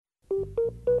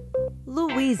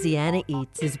Louisiana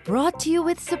Eats is brought to you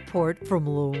with support from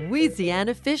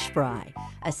Louisiana Fish Fry,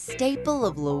 a staple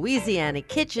of Louisiana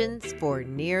kitchens for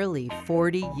nearly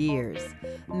 40 years.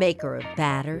 Maker of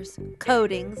batters,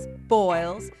 coatings,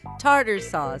 boils, tartar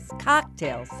sauce,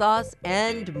 cocktail sauce,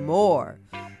 and more.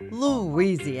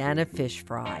 Louisiana Fish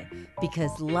Fry,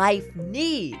 because life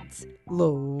needs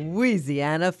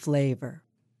Louisiana flavor.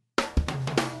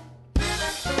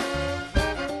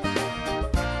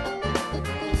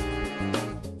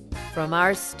 From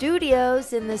our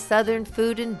studios in the Southern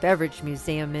Food and Beverage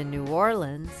Museum in New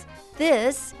Orleans,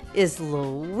 this is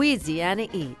Louisiana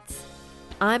Eats.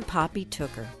 I'm Poppy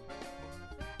Tooker.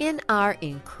 In our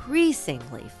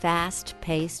increasingly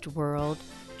fast-paced world,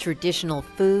 traditional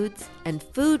foods and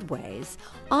foodways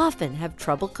often have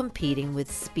trouble competing with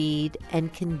speed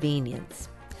and convenience.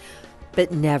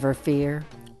 But never fear.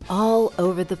 All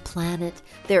over the planet,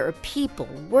 there are people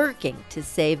working to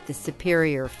save the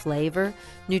superior flavor,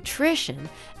 nutrition,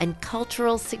 and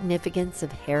cultural significance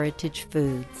of heritage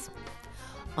foods.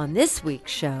 On this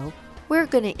week's show, we're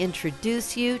going to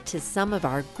introduce you to some of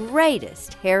our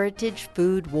greatest heritage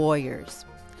food warriors.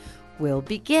 We'll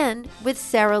begin with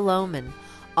Sarah Lohman,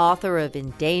 author of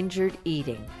Endangered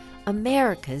Eating,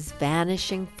 America's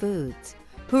Vanishing Foods,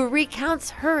 who recounts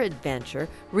her adventure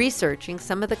researching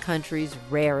some of the country's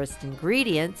rarest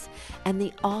ingredients and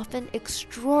the often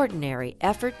extraordinary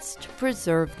efforts to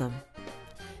preserve them.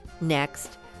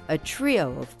 Next, a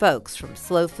trio of folks from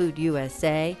Slow Food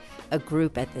USA, a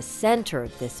group at the center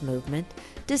of this movement,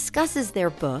 discusses their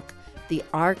book, The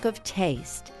Ark of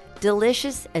Taste,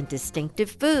 Delicious and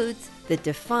Distinctive Foods That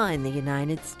Define the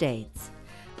United States.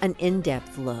 An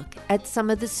in-depth look at some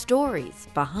of the stories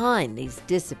behind these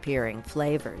disappearing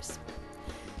flavors.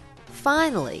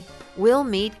 Finally, we'll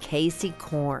meet Casey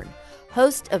Korn,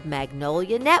 host of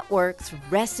Magnolia Network's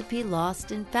Recipe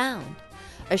Lost and Found,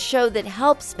 a show that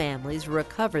helps families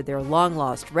recover their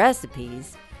long-lost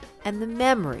recipes and the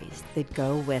memories that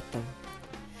go with them.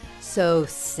 So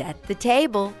set the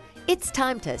table. It's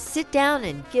time to sit down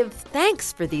and give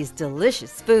thanks for these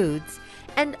delicious foods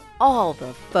and all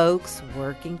the folks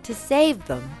working to save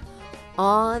them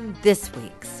on this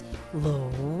week's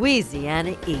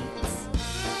Louisiana Eats.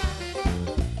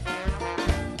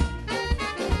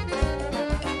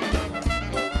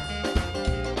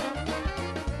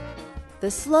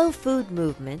 The slow food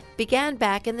movement began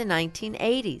back in the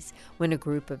 1980s when a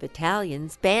group of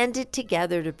Italians banded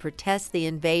together to protest the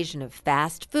invasion of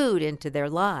fast food into their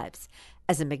lives,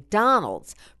 as a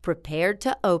McDonald's prepared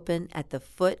to open at the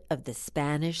foot of the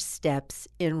Spanish Steps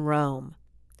in Rome.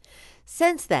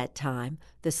 Since that time,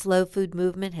 the slow food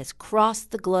movement has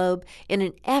crossed the globe in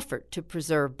an effort to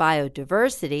preserve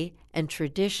biodiversity and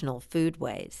traditional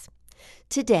foodways.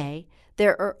 Today,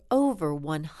 there are over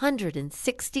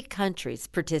 160 countries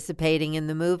participating in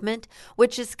the movement,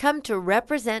 which has come to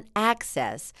represent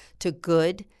access to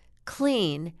good,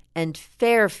 clean, and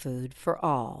fair food for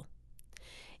all.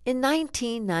 In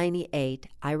 1998,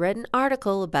 I read an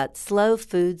article about Slow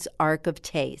Food's Ark of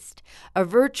Taste, a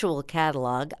virtual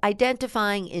catalog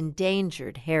identifying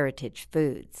endangered heritage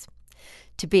foods.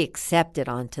 To be accepted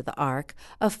onto the Ark,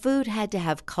 a food had to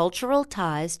have cultural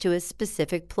ties to a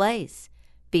specific place,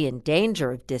 be in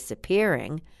danger of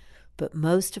disappearing, but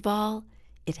most of all,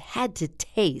 it had to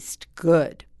taste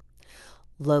good.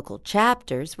 Local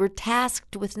chapters were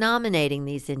tasked with nominating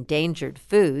these endangered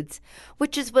foods,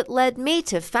 which is what led me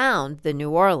to found the New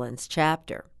Orleans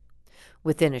chapter.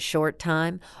 Within a short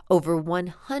time, over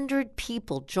 100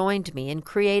 people joined me in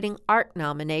creating art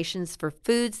nominations for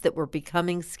foods that were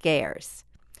becoming scarce.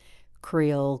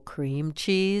 Creole cream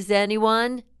cheese,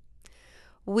 anyone?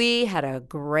 We had a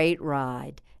great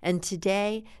ride, and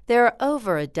today there are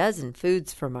over a dozen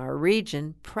foods from our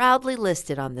region proudly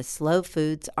listed on the Slow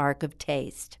Foods Ark of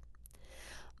Taste.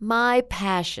 My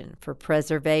passion for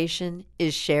preservation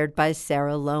is shared by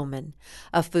Sarah Lohman,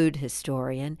 a food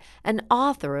historian and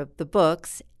author of the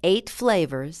books 8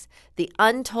 Flavors, The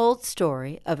Untold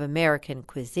Story of American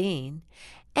Cuisine,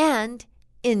 and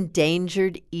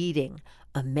Endangered Eating,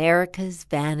 America's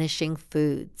Vanishing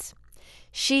Foods.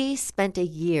 She spent a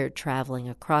year traveling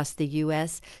across the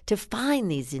U.S. to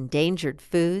find these endangered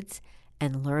foods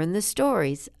and learn the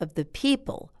stories of the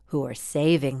people who are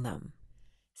saving them.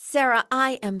 Sarah,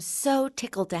 I am so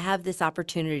tickled to have this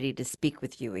opportunity to speak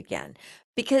with you again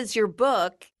because your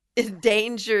book,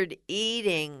 Endangered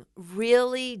Eating,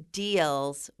 really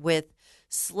deals with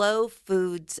Slow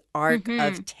Food's Ark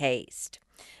of Taste.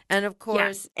 And of Yes.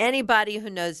 course, anybody who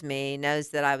knows me knows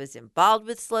that I was involved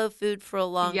with slow food for a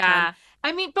long time. Yeah.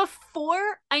 I mean,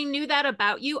 before I knew that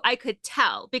about you, I could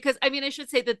tell because I mean, I should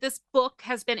say that this book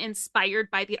has been inspired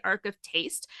by the Ark of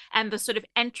Taste and the sort of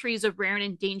entries of rare and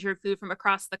endangered food from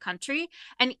across the country.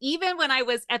 And even when I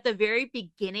was at the very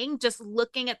beginning, just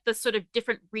looking at the sort of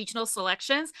different regional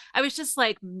selections, I was just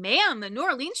like, man, the New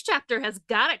Orleans chapter has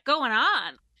got it going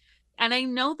on. And I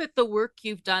know that the work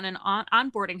you've done in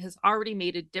onboarding has already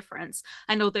made a difference.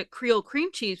 I know that Creole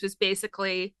cream cheese was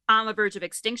basically on the verge of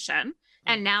extinction.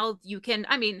 And now you can,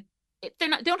 I mean, they're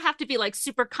not, don't have to be like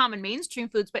super common mainstream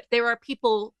foods, but there are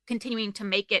people continuing to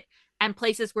make it and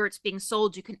places where it's being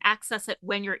sold. You can access it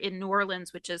when you're in New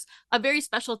Orleans, which is a very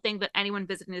special thing that anyone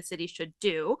visiting the city should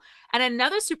do. And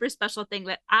another super special thing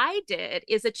that I did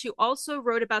is that you also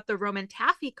wrote about the Roman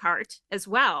taffy cart as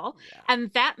well. Yeah.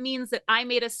 And that means that I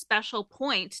made a special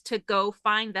point to go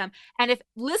find them. And if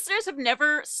listeners have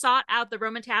never sought out the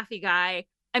Roman taffy guy,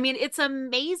 I mean, it's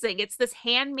amazing. It's this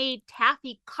handmade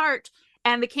taffy cart,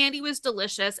 and the candy was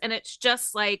delicious. And it's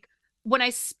just like when I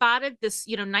spotted this,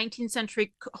 19th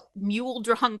century mule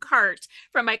drawn cart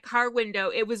from my car window,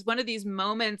 it was one of these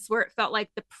moments where it felt like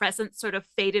the present sort of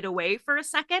faded away for a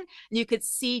second. And you could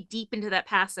see deep into that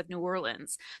past of New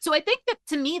Orleans. So I think that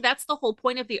to me, that's the whole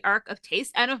point of the Ark of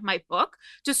Taste and of my book,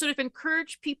 to sort of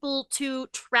encourage people to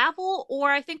travel, or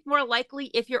I think more likely,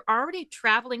 if you're already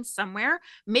traveling somewhere,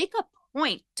 make a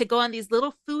point to go on these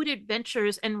little food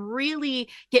adventures and really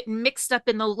get mixed up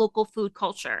in the local food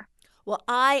culture. Well,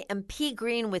 I am pea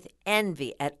green with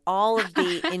envy at all of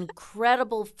the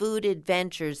incredible food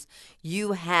adventures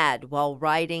you had while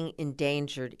writing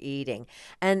Endangered Eating.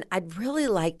 And I'd really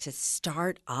like to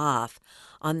start off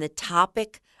on the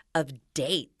topic of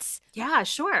dates. Yeah,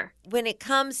 sure. When it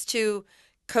comes to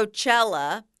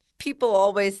Coachella, people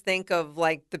always think of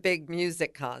like the big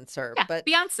music concert, Yeah,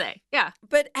 Beyonce. Yeah.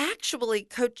 but actually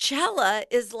Coachella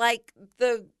is like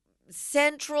the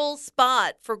central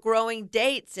spot for growing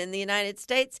dates in the United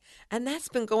States, and that's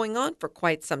been going on for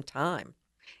quite some time.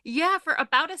 Yeah, for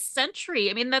about a century.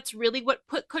 I mean, that's really what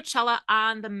put Coachella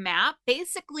on the map.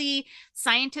 Basically,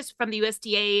 scientists from the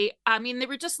USDA, I mean, they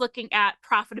were just looking at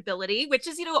profitability, which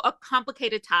is, a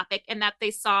complicated topic, and that they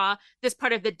saw this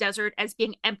part of the desert as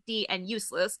being empty and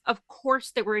useless. Of course,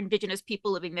 there were indigenous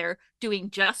people living there doing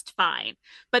just fine,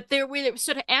 but they were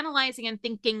sort of analyzing and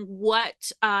thinking,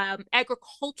 what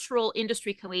agricultural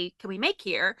industry can we make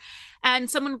here? And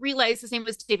someone realized, his name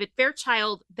was David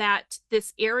Fairchild, that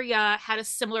this area had a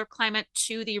similar climate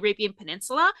to the Arabian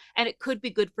Peninsula, and it could be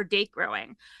good for date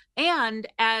growing. And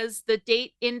as the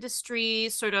date industry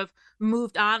sort of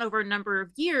moved on over a number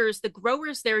of years, the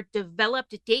growers there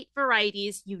developed date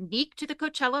varieties unique to the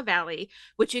Coachella Valley,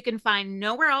 which you can find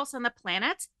nowhere else on the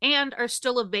planet and are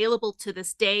still available to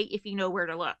this day if you know where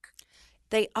to look.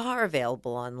 They are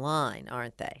available online,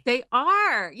 aren't they? They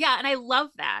are. Yeah. And I love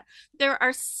that. There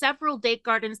are several date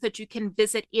gardens that you can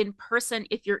visit in person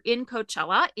if you're in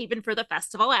Coachella, even for the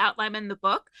festival. I outline in the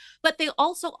book, but they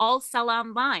also all sell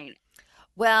online.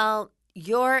 Well,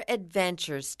 your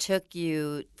adventures took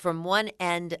you from one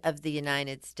end of the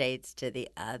United States to the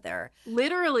other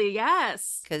Literally,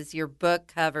 yes. because your book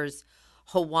covers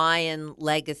Hawaiian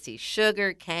legacy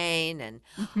sugar cane and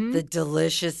Hmm. the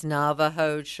delicious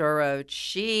Navajo churro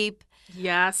sheep.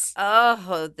 Yes.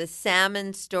 Oh, the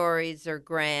salmon stories are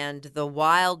grand, the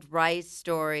wild rice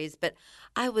stories. But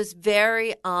I was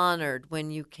very honored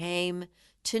when you came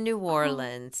to New Oh,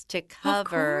 Orleans to of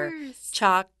cover course.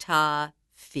 Choctaw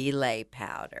filet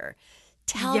powder.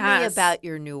 Tell me Yes. about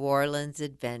your New Orleans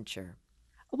adventure.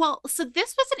 Well, so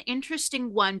this was an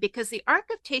interesting one because the Ark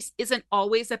of Taste isn't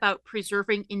always about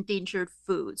preserving endangered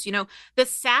foods. The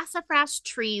sassafras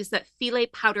trees that filet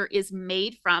powder is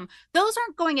made from, those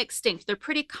aren't going extinct. They're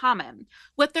pretty common.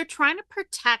 What they're trying to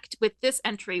protect with this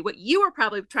entry, what you were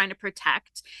probably trying to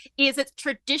protect, is its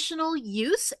traditional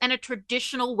use and a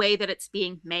traditional way that it's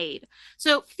being made.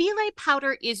 So filet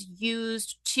powder is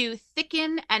used to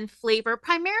thicken and flavor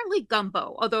primarily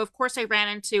gumbo, although of course I ran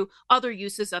into other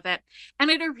uses of it. And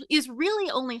it is really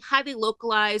only highly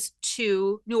localized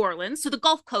to New Orleans, to the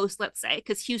Gulf Coast, let's say,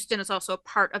 because Houston is also a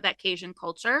part of that Cajun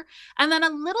culture, and then a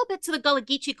little bit to the Gullah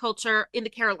Geechee culture in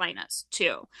the Carolinas,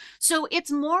 too. So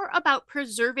it's more about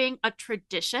preserving a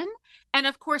tradition. And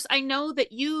of course, I know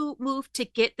that you moved to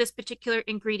get this particular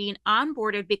ingredient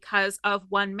onboarded because of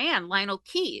one man, Lionel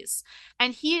Keys.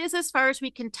 And he is, as far as we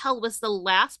can tell, was the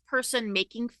last person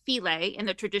making filet in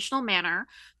the traditional manner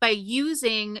by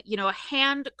using, a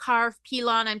hand carved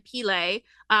pilon and pile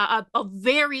a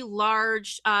very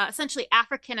large, essentially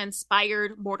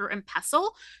African-inspired mortar and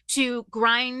pestle to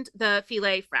grind the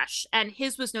filet fresh. And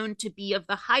his was known to be of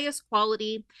the highest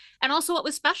quality. And also, what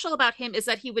was special about him is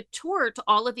that he would tour to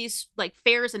all of these like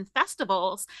fairs and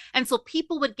festivals, and so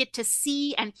people would get to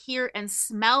see and hear and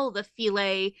smell the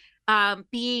filet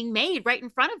being made right in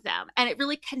front of them. And it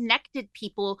really connected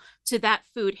people to that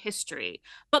food history.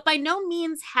 But by no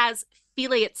means has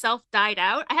filet itself died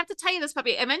out. I have to tell you this,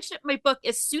 puppy. I mentioned it in my book.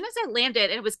 As soon as I landed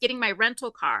and was getting my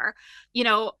rental car,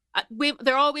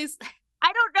 they're always,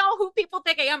 I don't know who people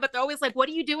think I am, but they're always like, "What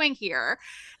are you doing here?"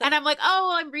 And I'm like,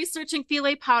 "Oh, I'm researching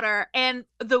filet powder." And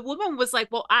the woman was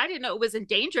like, "Well, I didn't know it was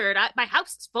endangered. My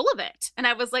house is full of it." And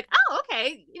I was like, "Oh,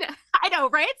 okay." I know,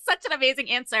 right? Such an amazing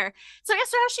answer. So I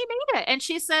asked her how she made it. And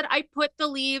she said, "I put the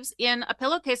leaves in a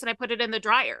pillowcase and I put it in the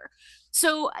dryer."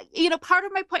 So, part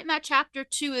of my point in that chapter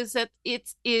too is that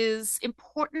it is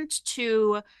important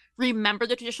to remember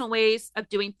the traditional ways of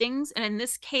doing things. And in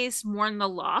this case, mourn the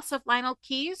loss of Lionel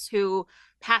Keyes, who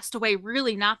passed away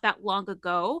really not that long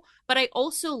ago. But I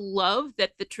also love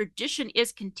that the tradition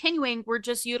is continuing. We're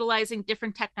just utilizing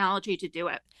different technology to do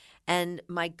it. And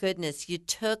my goodness, you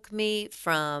took me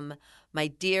from my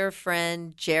dear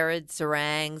friend Jared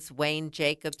Sarang's Wayne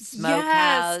Jacobs Yes.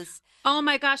 Smokehouse. Oh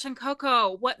my gosh. And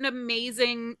Coco, what an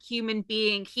amazing human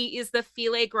being. He is the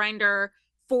filet grinder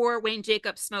for Wayne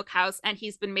Jacobs Smokehouse, and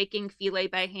he's been making filet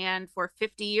by hand for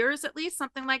 50 years at least,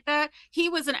 something like that. He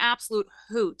was an absolute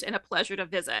hoot and a pleasure to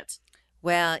visit.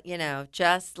 Well,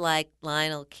 just like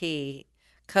Lionel Key,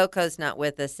 Coco's not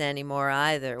with us anymore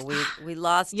either. We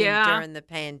lost him Yeah. during the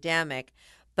pandemic,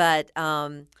 but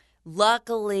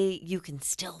luckily you can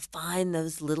still find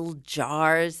those little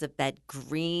jars of that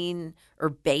green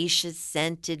herbaceous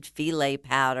scented filet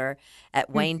powder at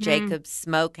Wayne Hmm. Jacobs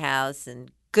Smokehouse,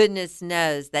 and goodness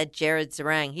knows that Jared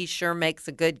Sarang, he sure makes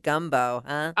a good gumbo,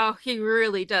 huh? Oh, he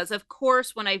really does. Of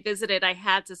course, when I visited, I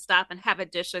had to stop and have a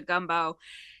dish of gumbo.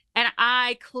 And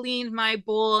I cleaned my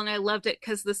bowl and I loved it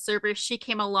because the server, she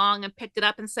came along and picked it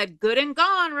up and said, "Good and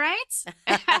gone, right?"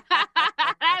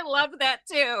 I love that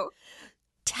too.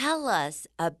 Tell us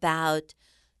about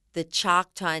the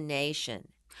Choctaw Nation.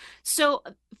 So,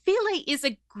 Philae is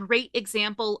a great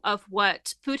example of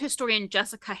what food historian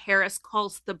Jessica Harris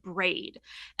calls the braid.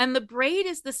 And the braid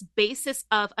is this basis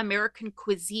of American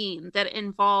cuisine that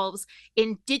involves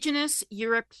indigenous,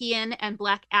 European, and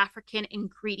Black African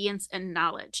ingredients and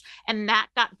knowledge. And that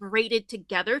got braided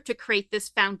together to create this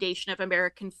foundation of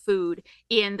American food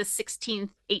in the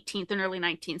 16th, 18th, and early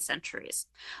 19th centuries.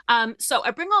 So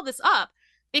I bring all this up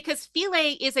because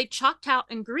filet is a Choctaw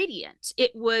ingredient.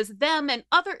 It was them and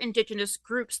other indigenous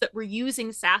groups that were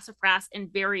using sassafras in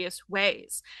various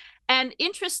ways. And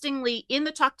interestingly, in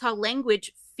the Choctaw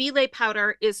language, filet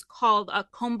powder is called a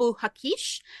kombu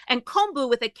hakish, and kombu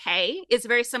with a K is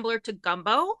very similar to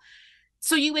gumbo.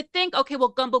 So you would think, okay, well,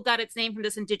 gumbo got its name from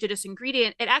this indigenous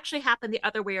ingredient. It actually happened the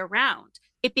other way around.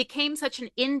 It became such an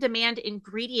in-demand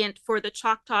ingredient for the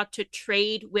Choctaw to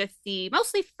trade with the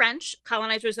mostly French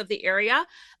colonizers of the area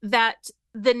that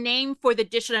the name for the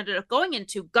dish that ended up going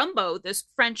into gumbo, this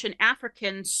French and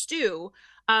African stew,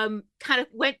 kind of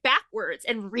went backwards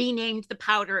and renamed the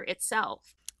powder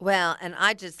itself. Well, and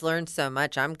I just learned so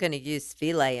much. I'm going to use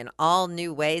filet in all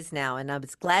new ways now, and I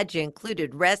was glad you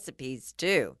included recipes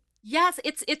too. Yes,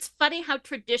 it's funny how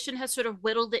tradition has sort of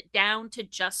whittled it down to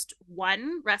just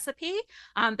one recipe,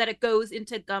 that it goes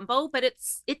into gumbo, but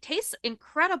it tastes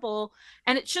incredible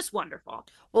and it's just wonderful.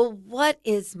 Well, what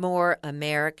is more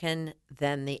American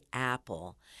than the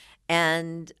apple?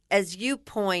 And as you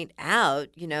point out,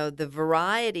 the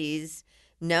varieties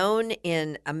known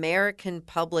in American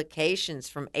publications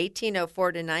from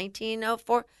 1804 to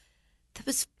 1904, there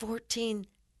was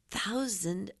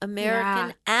 14,000 Yeah,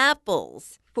 American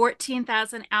apples.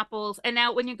 14,000 apples. And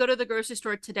now when you go to the grocery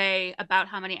store today, about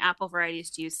how many apple varieties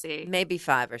do you see? Maybe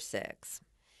five or six.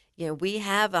 We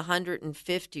have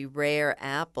 150 rare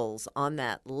apples on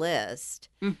that list,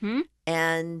 Mm-hmm.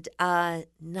 and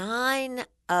nine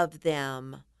of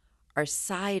them are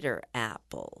cider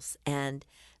apples. And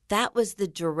that was the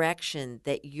direction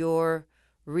that your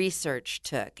research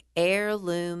took,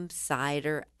 heirloom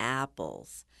cider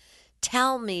apples.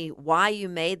 Tell me why you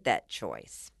made that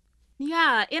choice.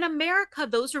 Yeah, in America,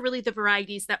 those are really the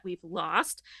varieties that we've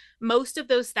lost. Most of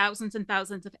those thousands and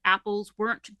thousands of apples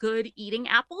weren't good eating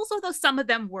apples, although some of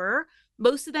them were.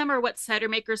 Most of them are what cider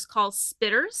makers call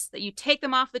spitters, that you take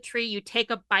them off the tree, you take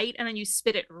a bite, and then you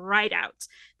spit it right out.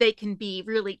 They can be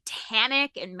really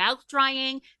tannic and mouth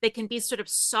drying. They can be sort of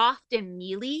soft and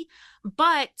mealy.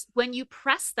 But when you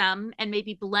press them and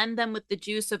maybe blend them with the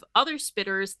juice of other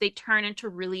spitters, they turn into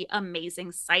really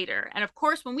amazing cider. And of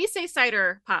course, when we say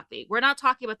cider, Poppy, we're not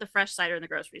talking about the fresh cider in the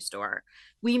grocery store.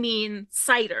 We mean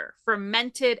cider,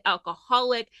 fermented,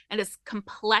 alcoholic, and as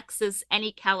complex as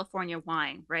any California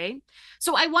wine, right?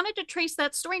 So I wanted to trace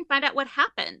that story and find out what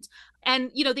happened.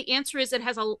 And, the answer is it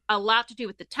has a lot to do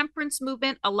with the temperance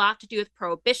movement, a lot to do with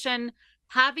prohibition.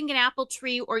 Having an apple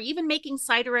tree or even making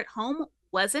cider at home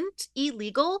wasn't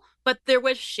illegal, but there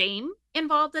was shame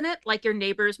involved in it, like your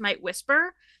neighbors might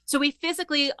whisper. So we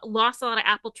physically lost a lot of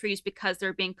apple trees because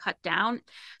they're being cut down.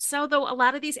 So though a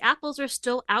lot of these apples are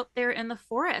still out there in the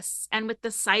forests, and with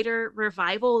the cider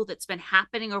revival that's been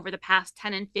happening over the past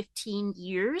 10 and 15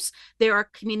 years, there are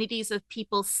communities of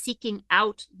people seeking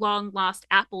out long lost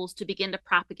apples to begin to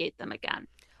propagate them again.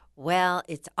 Well,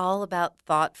 it's all about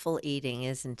thoughtful eating,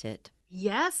 isn't it?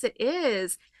 Yes, it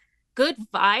is. Good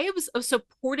vibes of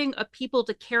supporting a people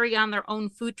to carry on their own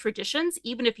food traditions,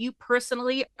 even if you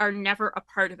personally are never a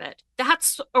part of it.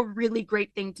 That's a really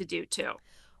great thing to do, too.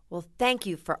 Well, thank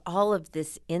you for all of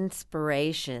this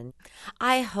inspiration.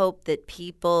 I hope that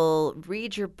people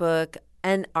read your book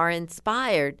and are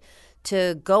inspired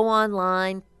to go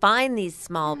online, find these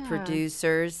small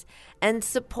producers, and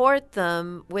support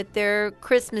them with their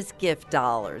Christmas gift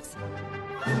dollars.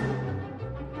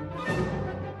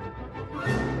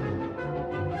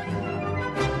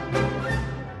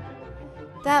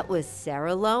 That was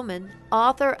Sarah Lohman,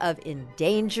 author of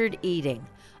Endangered Eating,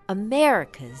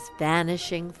 America's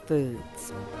Vanishing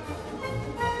Foods.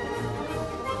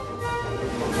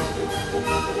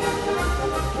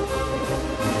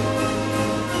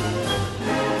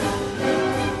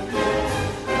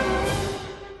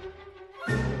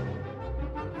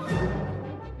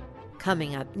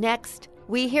 Coming up next,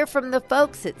 we hear from the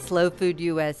folks at Slow Food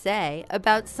USA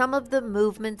about some of the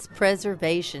movement's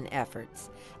preservation efforts,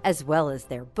 as well as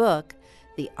their book,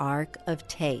 The Ark of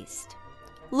Taste.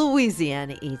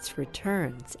 Louisiana Eats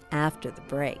returns after the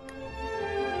break.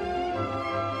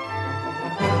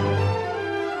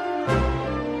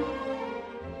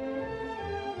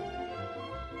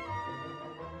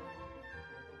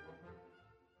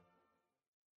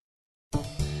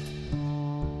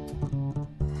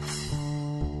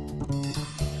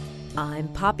 I'm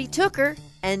Poppy Tooker,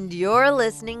 and you're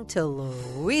listening to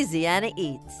Louisiana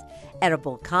Eats,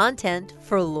 edible content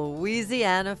for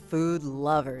Louisiana food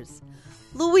lovers.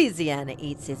 Louisiana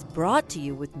Eats is brought to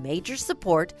you with major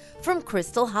support from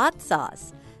Crystal Hot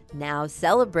Sauce, now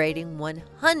celebrating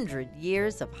 100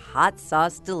 years of hot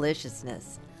sauce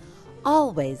deliciousness.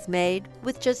 Always made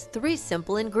with just 3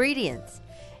 simple ingredients: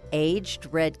 aged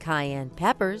red cayenne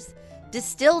peppers,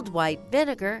 distilled white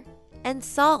vinegar, and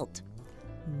salt.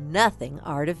 Nothing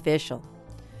artificial.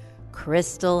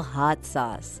 Crystal Hot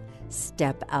Sauce.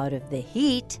 Step out of the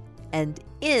heat and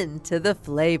into the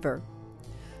flavor.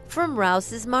 From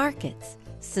Rouse's Markets,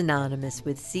 synonymous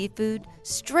with seafood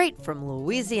straight from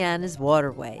Louisiana's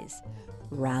waterways.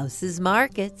 Rouse's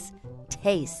Markets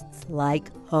tastes like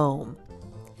home.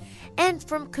 And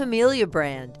from Camellia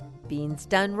Brand, beans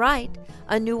done right,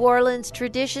 a New Orleans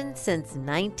tradition since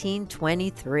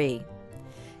 1923.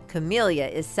 Camellia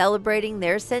is celebrating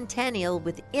their centennial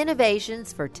with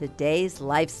innovations for today's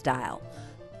lifestyle.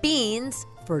 Beans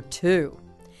for 2.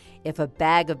 If a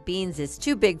bag of beans is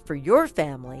too big for your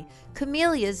family,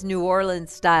 Camellia's New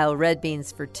Orleans-style red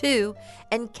beans for 2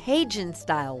 and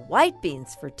Cajun-style white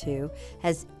beans for 2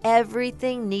 has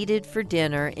everything needed for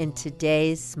dinner in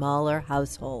today's smaller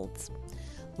households.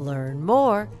 Learn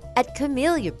more at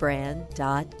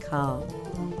CameliaBrand.com.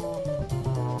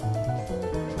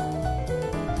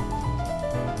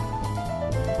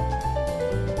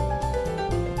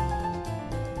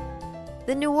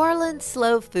 The New Orleans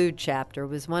Slow Food chapter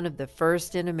was one of the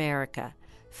first in America,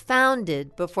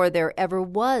 founded before there ever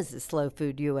was a Slow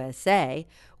Food USA,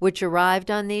 which arrived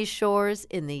on these shores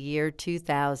in the year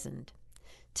 2000.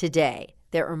 Today,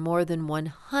 there are more than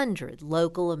 100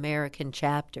 local American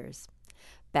chapters.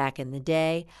 Back in the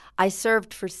day, I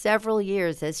served for several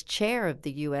years as chair of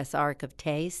the U.S. Ark of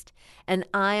Taste, and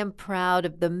I am proud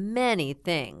of the many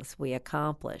things we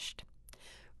accomplished.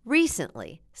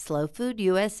 Recently, Slow Food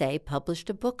USA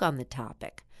published a book on the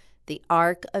topic, The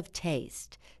Ark of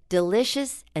Taste,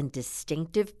 Delicious and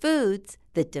Distinctive Foods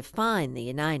That Define the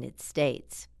United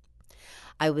States.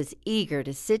 I was eager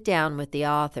to sit down with the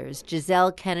authors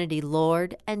Giselle Kennedy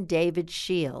Lord and David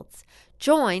Shields,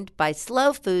 joined by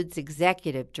Slow Food's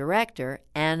Executive Director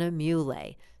Anna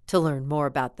Muley, to learn more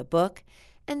about the book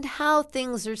and how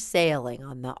things are sailing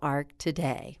on the Ark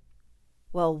today.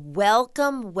 Well,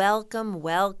 welcome, welcome,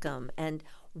 welcome. And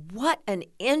what an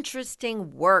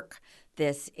interesting work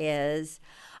this is.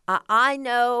 I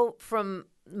know from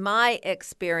my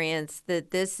experience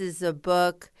that this is a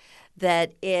book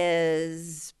that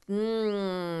is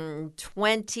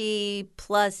 20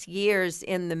 plus years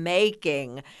in the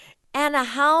making. Anna,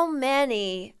 how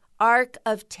many Ark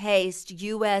of Taste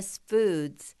U.S.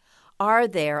 foods are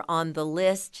there on the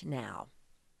list now?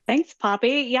 Thanks,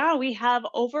 Poppy. Yeah, we have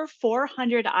over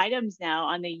 400 items now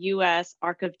on the US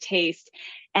Ark of Taste.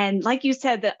 And like you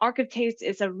said, the Ark of Taste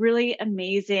is a really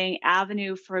amazing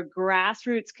avenue for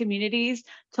grassroots communities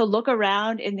to look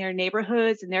around in their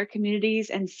neighborhoods and their communities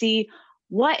and see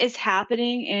what is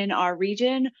happening in our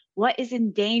region, what is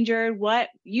endangered, what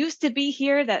used to be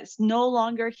here that's no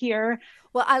longer here.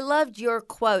 Well, I loved your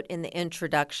quote in the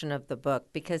introduction of the book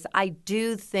because I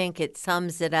do think it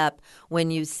sums it up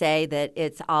when you say that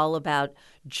it's all about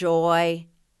joy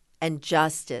and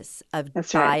justice of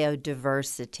That's right.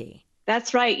 biodiversity.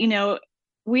 That's right.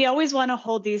 We always want to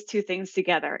hold these two things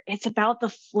together. It's about the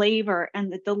flavor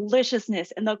and the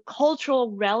deliciousness and the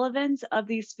cultural relevance of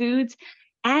these foods.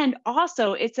 And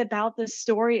also, it's about the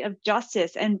story of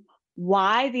justice and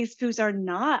why these foods are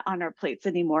not on our plates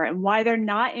anymore and why they're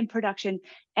not in production,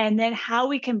 and then how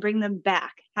we can bring them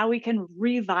back, how we can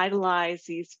revitalize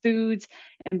these foods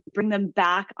and bring them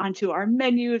back onto our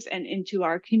menus and into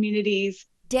our communities.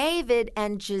 David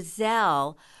and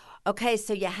Giselle, okay,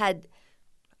 so you had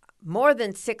more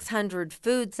than 600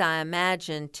 foods, I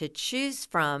imagine, to choose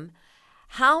from.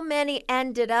 How many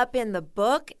ended up in the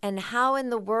book, and how in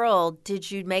the world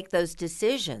did you make those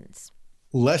decisions?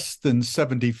 Less than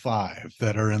 75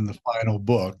 that are in the final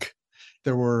book.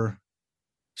 There were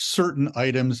certain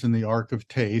items in the Ark of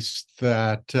Taste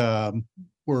that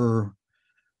were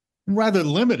rather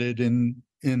limited in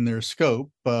their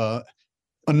scope.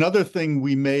 Another thing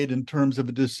we made in terms of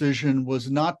a decision was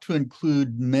not to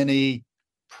include many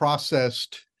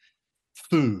processed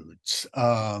foods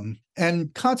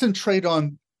and concentrate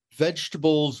on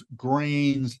vegetables,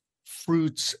 grains,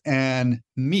 fruits, and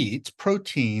meats,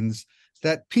 proteins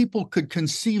that people could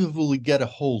conceivably get a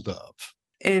hold of.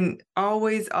 And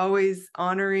always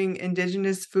honoring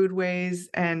indigenous foodways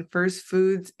and first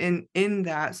foods in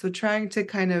that. So trying to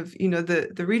kind of,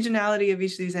 the regionality of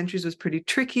each of these entries was pretty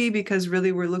tricky because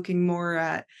really we're looking more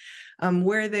at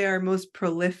where they are most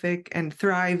prolific and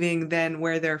thriving than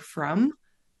where they're from.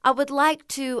 I would like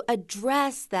to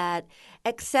address that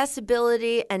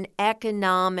accessibility and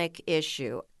economic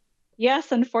issue.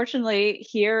 Yes, unfortunately,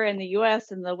 here in the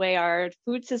US and the way our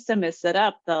food system is set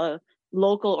up, the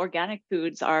local organic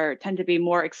foods tend to be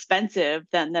more expensive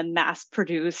than the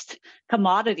mass-produced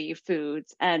commodity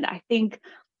foods. And I think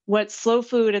what Slow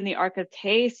Food and the Ark of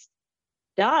Taste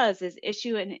does is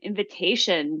issue an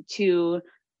invitation to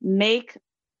make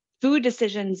food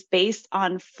decisions based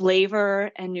on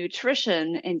flavor and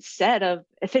nutrition instead of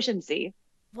efficiency.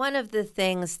 One of the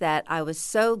things that I was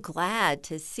so glad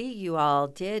to see you all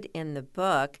did in the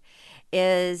book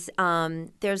is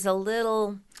there's a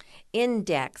little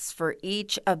index for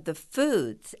each of the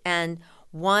foods, and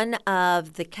one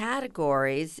of the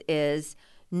categories is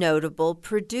notable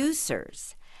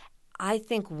producers. I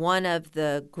think one of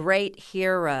the great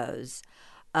heroes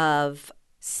of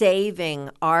saving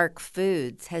Ark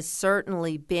Foods has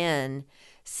certainly been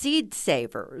seed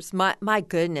savers. My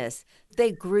goodness,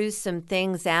 they grew some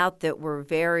things out that were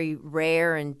very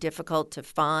rare and difficult to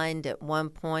find at one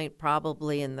point,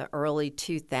 probably in the early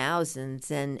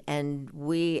 2000s. And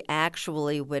we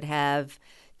actually would have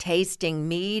tasting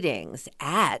meetings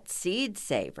at Seed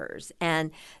Savers.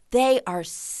 And they are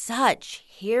such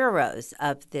heroes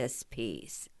of this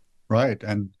piece. Right.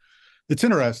 And it's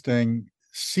interesting.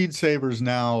 Seed Savers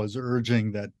now is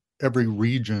urging that every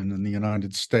region in the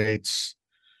United States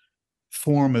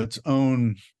form its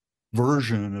own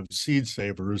version of Seed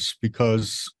Savers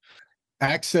because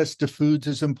access to foods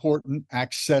is important.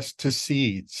 Access to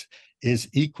seeds is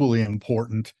equally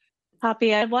important.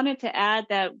 Poppy, I wanted to add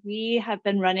that we have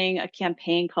been running a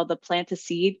campaign called the Plant a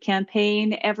Seed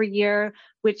campaign every year,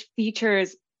 which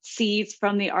features seeds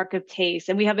from the Ark of Taste.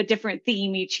 And we have a different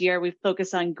theme each year. We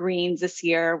focus on greens this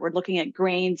year. We're looking at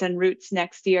grains and roots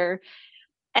next year,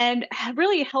 and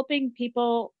really helping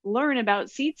people learn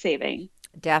about seed saving.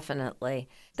 Definitely.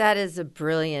 That is a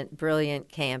brilliant,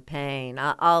 brilliant campaign.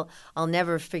 I'll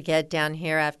never forget down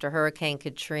here after Hurricane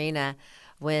Katrina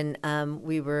when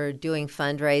we were doing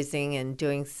fundraising and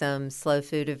doing some slow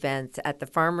food events at the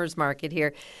farmers market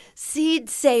here. Seed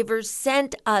Savers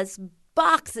sent us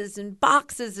boxes and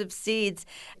boxes of seeds,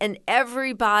 and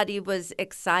everybody was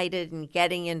excited and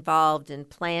getting involved in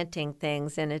planting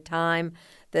things in a time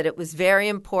that it was very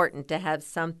important to have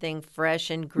something fresh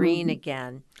and green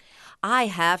again. I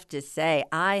have to say,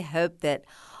 I hope that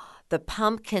the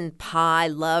pumpkin pie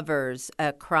lovers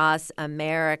across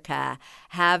America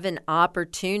have an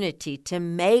opportunity to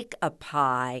make a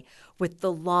pie with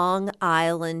the Long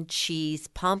Island cheese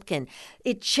pumpkin.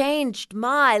 It changed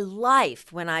my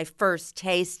life when I first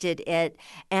tasted it,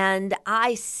 and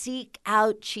I seek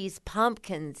out cheese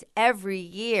pumpkins every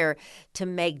year to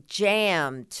make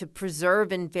jam, to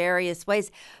preserve in various ways,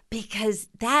 because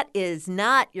that is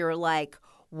not your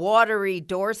watery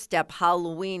doorstep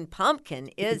Halloween pumpkin,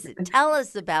 is it? Tell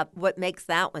us about what makes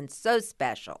that one so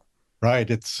special. Right.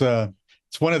 It's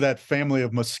one of that family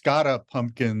of Moscata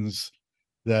pumpkins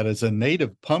that is a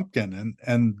native pumpkin,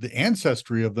 and the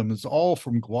ancestry of them is all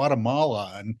from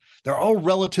Guatemala, and they're all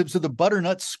relatives of the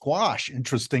butternut squash,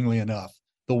 interestingly enough.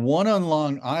 The one on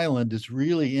Long Island is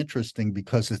really interesting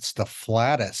because it's the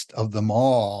flattest of them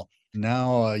all.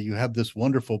 Now you have this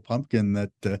wonderful pumpkin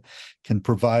that can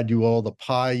provide you all the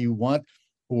pie you want.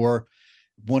 Or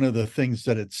one of the things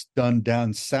that it's done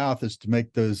down south is to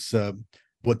make those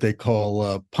what they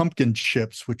call pumpkin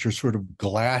chips, which are sort of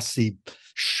glassy,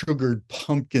 sugared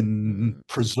pumpkin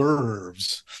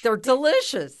preserves. They're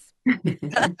delicious.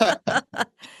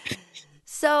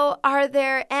 So are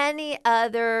there any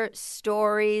other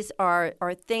stories or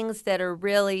things that are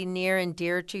really near and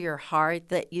dear to your heart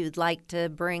that you'd like to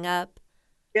bring up?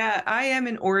 Yeah, I am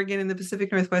in Oregon in the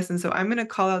Pacific Northwest, and so I'm going to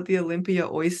call out the Olympia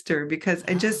oyster because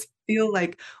I just feel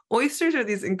like oysters are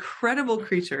these incredible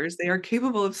creatures. They are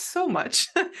capable of so much.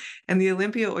 And the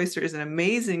Olympia oyster is an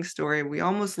amazing story. We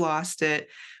almost lost it.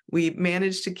 We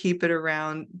managed to keep it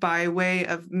around by way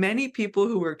of many people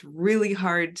who worked really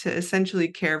hard to essentially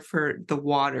care for the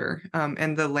water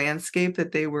and the landscape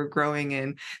that they were growing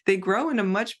in. They grow in a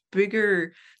much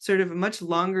bigger, sort of a much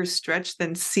longer stretch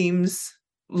than seems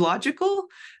logical.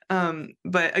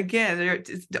 But again,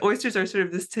 the oysters are sort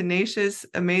of this tenacious,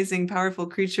 amazing, powerful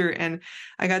creature. And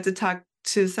I got to talk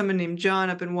to someone named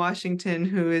John up in Washington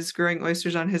who is growing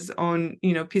oysters on his own,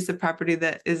 piece of property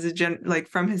that is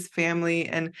from his family,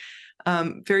 and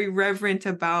very reverent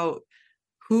about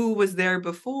who was there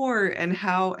before and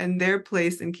how and their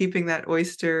place in keeping that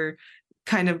oyster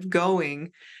kind of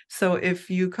going. So if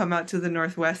you come out to the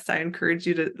Northwest, I encourage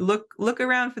you to look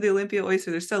around for the Olympia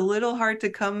oyster. They're still a little hard to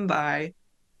come by.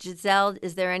 Giselle,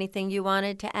 is there anything you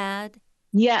wanted to add?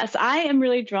 Yes, I am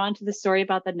really drawn to the story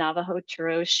about the Navajo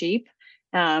churro sheep.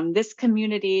 This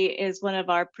community is one of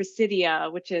our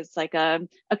presidia, which is like a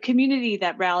community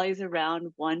that rallies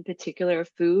around one particular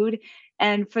food.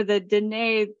 And for the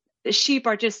Dene, the sheep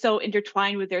are just so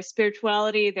intertwined with their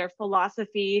spirituality, their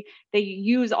philosophy. They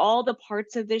use all the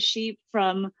parts of the sheep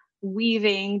from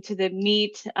weaving to the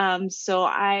meat. So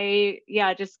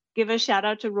just give a shout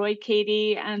out to Roy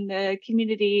Katie and the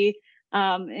community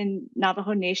in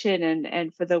Navajo Nation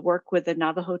and for the work with the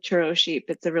Navajo churro sheep.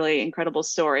 It's a really incredible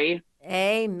story.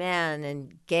 Amen.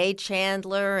 And Gay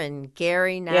Chandler and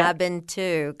Gary Nabin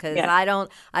too, because I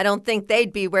don't think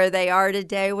they'd be where they are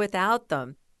today without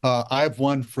them. I have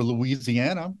one for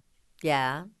Louisiana.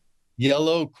 Yeah.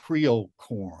 Yellow Creole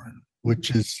corn, which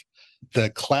is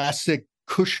the classic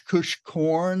Kush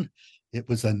corn. It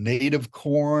was a native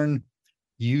corn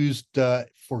used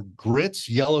for grits,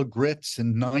 yellow grits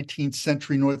in 19th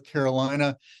century North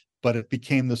Carolina, but it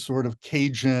became the sort of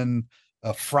Cajun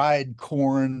fried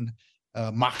corn,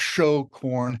 macho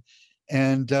corn,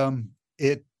 and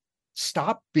it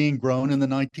stopped being grown in the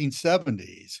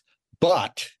 1970s.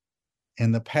 But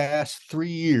in the past 3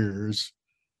 years,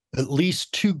 at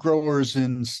least 2 growers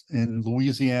in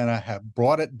Louisiana have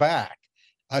brought it back.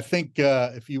 I think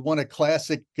if you want a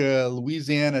classic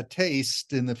Louisiana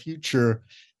taste in the future,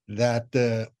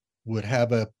 that would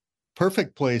have a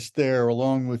perfect place there,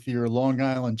 along with your Long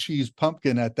Island cheese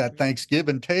pumpkin at that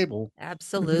Thanksgiving table.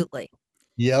 Absolutely.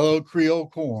 Yellow Creole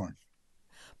corn.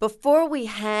 Before we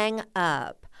hang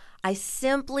up, I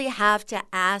simply have to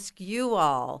ask you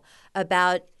all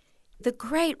about the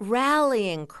great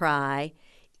rallying cry,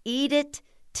 eat it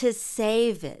to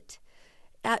save it.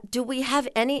 Do we have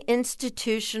any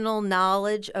institutional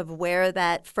knowledge of where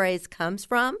that phrase comes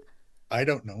from? I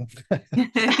don't know.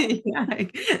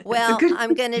 Well,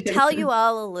 I'm going to tell you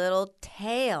all a little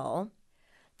tale.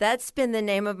 That's been the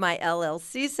name of my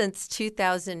LLC since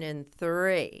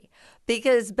 2003.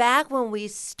 Because back when we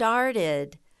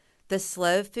started the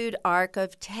Slow Food Ark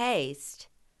of Taste,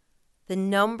 the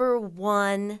number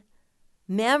one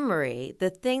memory, the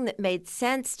thing that made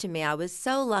sense to me, I was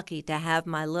so lucky to have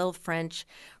my little French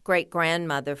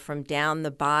great-grandmother from down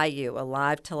the bayou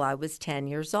alive till I was 10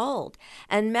 years old.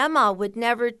 And Mama would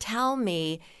never tell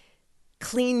me,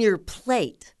 clean your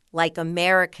plate like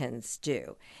Americans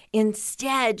do.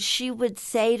 Instead, she would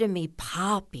say to me,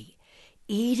 Poppy,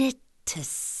 eat it to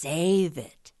save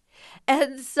it.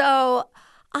 And so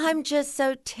I'm just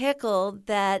so tickled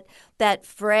that that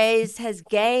phrase has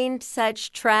gained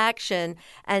such traction,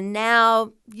 and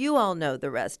now you all know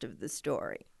the rest of the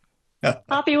story.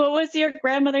 Poppy, what was your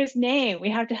grandmother's name? We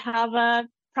have to have a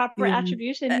proper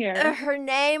attribution here. Her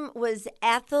name was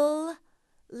Ethel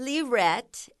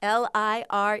Lirette,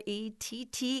 Lirette,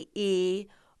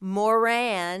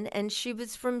 Moran, and she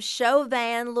was from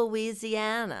Chauvin,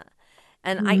 Louisiana.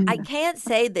 And I can't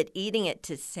say that eating it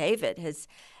to save it has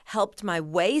helped my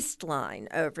waistline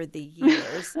over the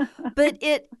years, but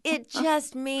it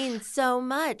just means so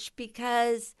much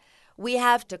because we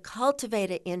have to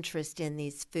cultivate an interest in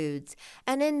these foods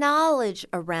and a knowledge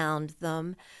around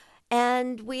them.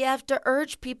 And we have to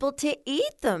urge people to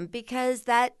eat them because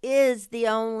that is the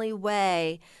only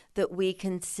way that we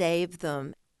can save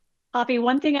them. Poppy,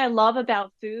 one thing I love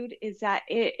about food is that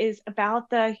it is about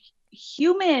the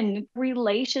human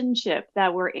relationship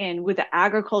that we're in with the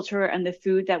agriculture and the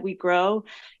food that we grow,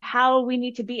 how we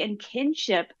need to be in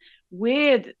kinship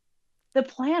with the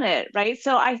planet, right?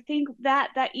 So I think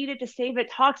that Eat It to Save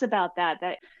It talks about that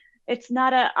it's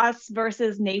not a us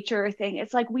versus nature thing.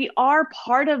 It's like we are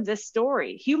part of this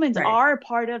story. Humans are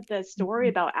part of the story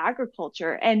about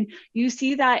agriculture. And you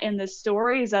see that in the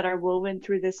stories that are woven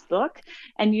through this book.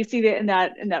 And you see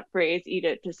that in that phrase, eat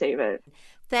it to save it.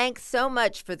 Thanks so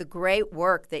much for the great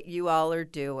work that you all are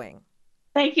doing.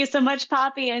 Thank you so much,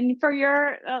 Poppy, and for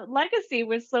your legacy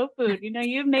with Slow Food. You know,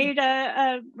 you've made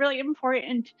a really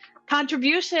important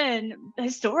contribution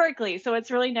historically. So it's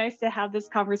really nice to have this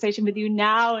conversation with you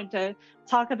now and to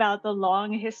talk about the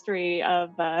long history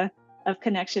of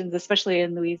connections, especially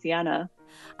in Louisiana.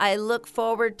 I look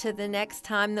forward to the next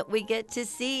time that we get to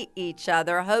see each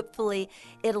other. Hopefully,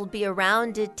 it'll be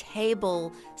around a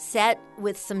table set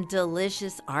with some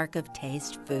delicious Ark of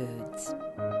Taste foods.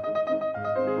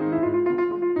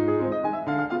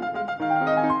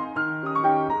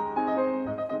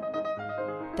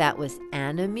 That was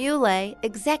Anna Muley,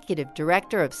 Executive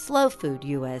Director of Slow Food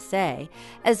USA,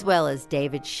 as well as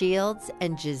David Shields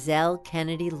and Giselle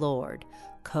Kennedy Lord,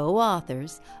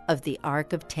 co-authors of The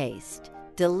Ark of Taste,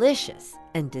 delicious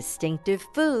and distinctive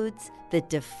foods that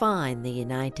define the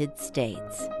United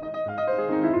States.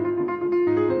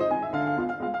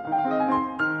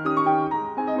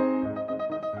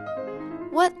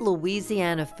 What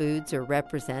Louisiana foods are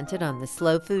represented on the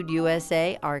Slow Food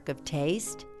USA Ark of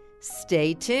Taste?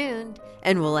 Stay tuned,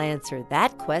 and we'll answer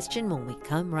that question when we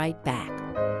come right back.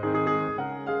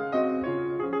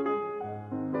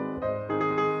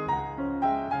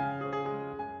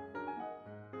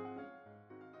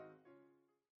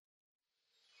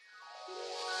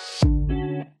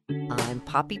 I'm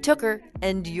Poppy Tooker,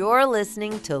 and you're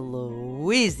listening to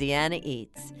Louisiana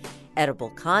Eats, edible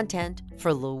content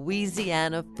for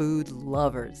Louisiana food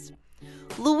lovers.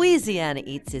 Louisiana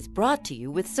Eats is brought to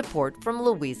you with support from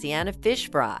Louisiana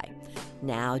Fish Fry,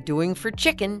 now doing for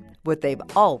chicken what they've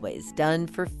always done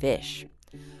for fish.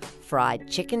 Fried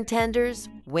chicken tenders,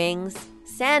 wings,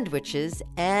 sandwiches,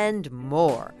 and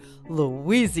more.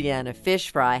 Louisiana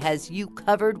Fish Fry has you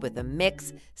covered with a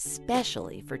mix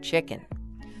specially for chicken.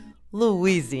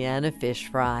 Louisiana Fish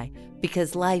Fry,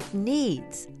 because life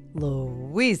needs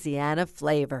Louisiana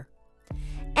flavor.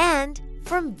 And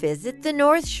from Visit the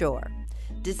North Shore.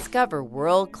 Discover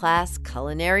world-class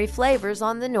culinary flavors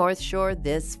on the North Shore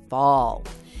this fall.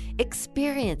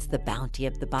 Experience the bounty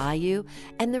of the bayou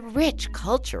and the rich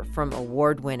culture from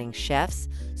award-winning chefs,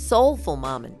 soulful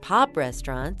mom-and-pop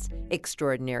restaurants,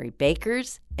 extraordinary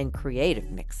bakers, and creative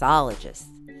mixologists.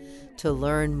 To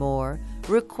learn more,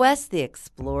 request the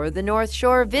Explore the North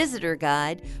Shore Visitor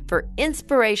Guide for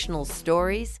inspirational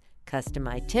stories, custom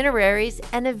itineraries,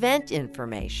 and event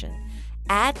information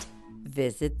at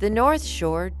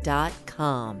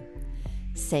visitthenorthshore.com.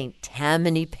 St.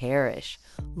 Tammany Parish,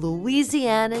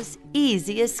 Louisiana's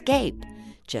easy escape,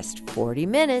 just 40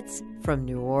 minutes from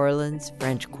New Orleans'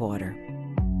 French Quarter.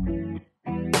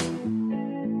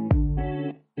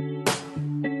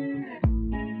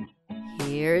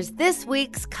 Here's this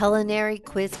week's culinary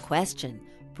quiz question,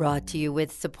 brought to you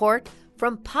with support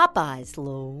from Popeye's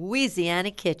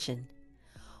Louisiana Kitchen.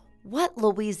 What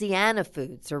Louisiana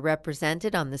foods are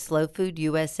represented on the Slow Food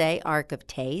USA Ark of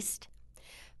Taste?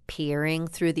 Peering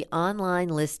through the online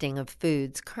listing of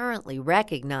foods currently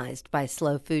recognized by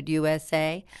Slow Food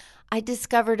USA, I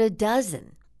discovered a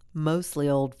dozen, mostly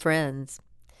old friends.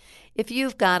 If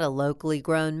you've got a locally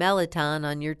grown melon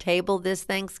on your table this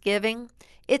Thanksgiving,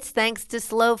 it's thanks to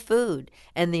Slow Food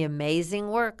and the amazing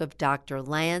work of Dr.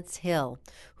 Lance Hill,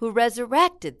 who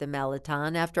resurrected the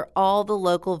melon after all the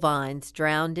local vines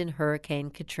drowned in Hurricane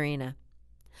Katrina.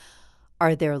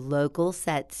 Are there local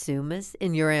satsumas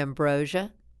in your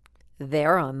ambrosia?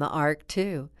 They're on the Ark,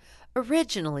 too,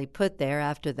 originally put there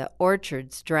after the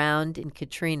orchards drowned in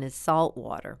Katrina's salt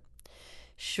water.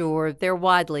 Sure, they're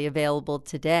widely available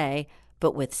today,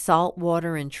 but with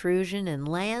saltwater intrusion and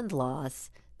land loss,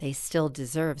 they still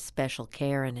deserve special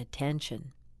care and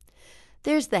attention.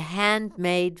 There's the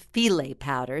handmade filet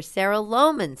powder Sarah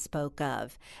Lohman spoke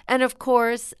of, and of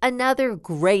course, another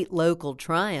great local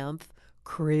triumph,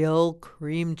 Creole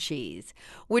cream cheese,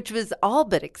 which was all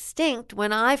but extinct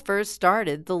when I first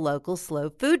started the local slow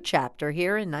food chapter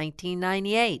here in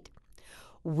 1998.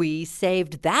 We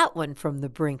saved that one from the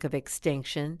brink of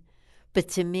extinction. But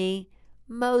to me,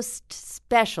 most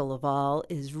special of all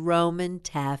is Roman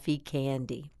taffy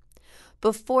candy.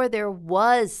 Before there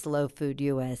was Slow Food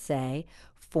USA,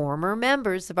 former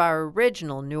members of our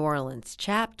original New Orleans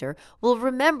chapter will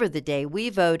remember the day we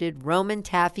voted Roman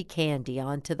taffy candy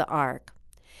onto the Ark.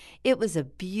 It was a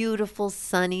beautiful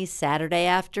sunny Saturday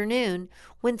afternoon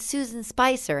when Susan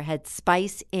Spicer had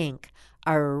Spice Inc.,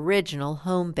 our original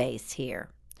home base here.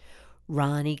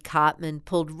 Ronnie Cotman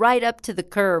pulled right up to the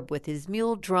curb with his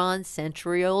mule-drawn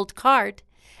century-old cart,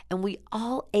 and we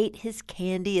all ate his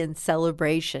candy in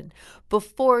celebration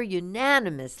before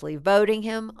unanimously voting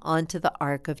him onto the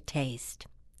Ark of Taste.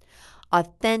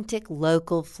 Authentic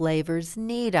local flavors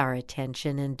need our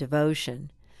attention and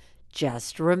devotion.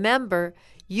 Just remember,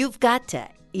 you've got to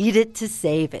eat it to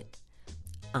save it.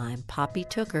 I'm Poppy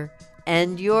Tooker,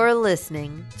 and you're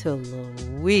listening to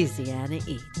Louisiana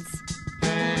Eats.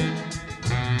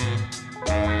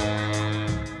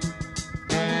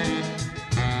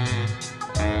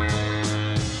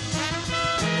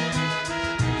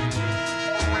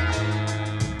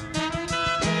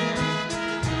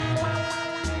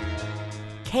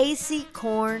 Casey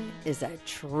Korn is a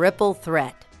triple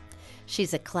threat.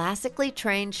 She's a classically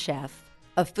trained chef,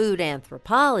 a food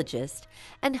anthropologist,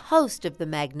 and host of the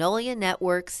Magnolia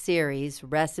Network series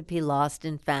Recipe Lost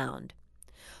and Found.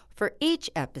 For each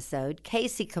episode,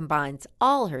 Casey combines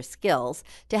all her skills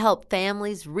to help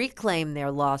families reclaim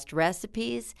their lost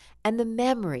recipes and the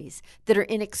memories that are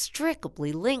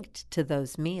inextricably linked to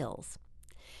those meals.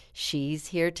 She's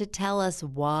here to tell us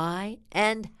why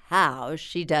and how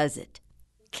she does it.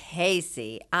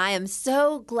 Casey, I am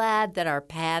so glad that our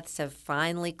paths have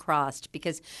finally crossed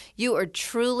because you are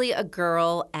truly a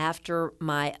girl after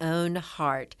my own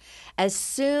heart. As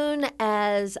soon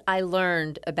as I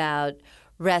learned about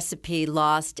Recipe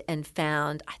Lost and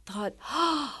Found, I thought,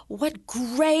 oh, what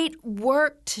great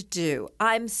work to do.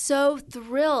 I'm so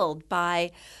thrilled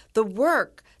by the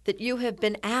work that you have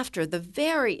been after, the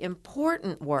very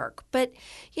important work. But,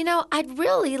 I'd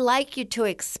really like you to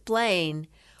explain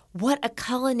what a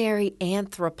culinary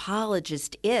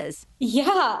anthropologist is.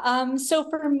 Yeah. So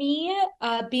for me,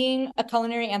 being a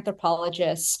culinary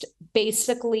anthropologist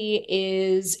basically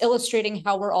is illustrating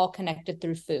how we're all connected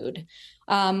through food.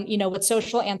 What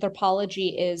social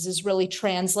anthropology is really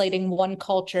translating one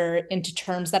culture into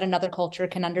terms that another culture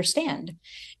can understand.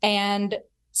 And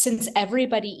since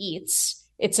everybody eats,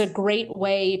 it's a great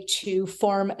way to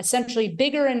form essentially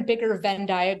bigger and bigger Venn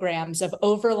diagrams of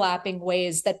overlapping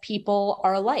ways that people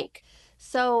are alike.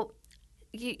 So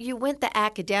you went the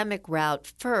academic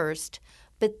route first,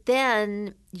 but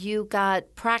then you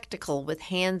got practical with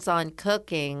hands-on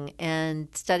cooking and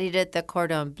studied at the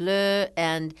Cordon Bleu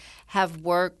and have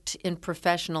worked in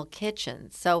professional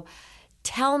kitchens. So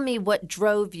tell me what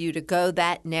drove you to go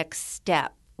that next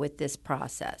step with this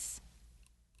process.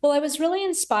 Well, I was really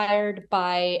inspired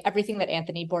by everything that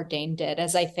Anthony Bourdain did,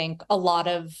 as I think a lot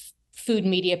of food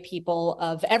media people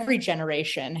of every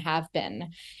generation have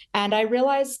been. And I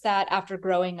realized that after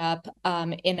growing up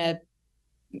in a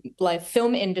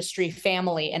film industry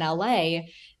family in LA,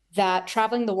 that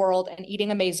traveling the world and eating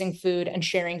amazing food and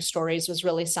sharing stories was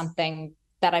really something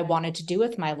that I wanted to do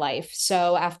with my life.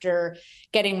 So after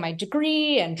getting my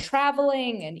degree and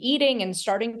traveling and eating and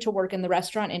starting to work in the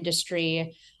restaurant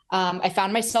industry, I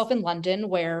found myself in London,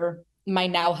 where my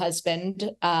now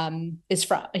husband is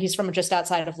from. He's from just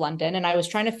outside of London. And I was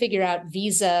trying to figure out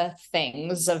visa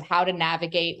things of how to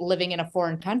navigate living in a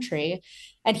foreign country.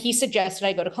 And he suggested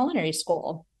I go to culinary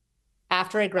school.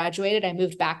 After I graduated, I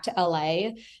moved back to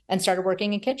LA and started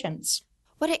working in kitchens.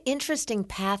 What an interesting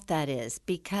path that is,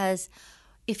 because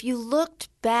if you looked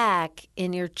back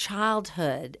in your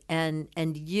childhood and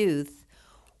youth,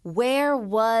 Where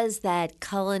was that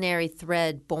culinary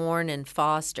thread born and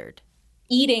fostered?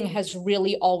 Eating has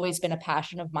really always been a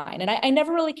passion of mine. And I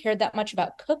never really cared that much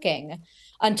about cooking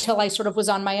until I sort of was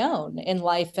on my own in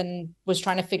life and was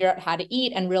trying to figure out how to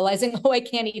eat and realizing, oh, I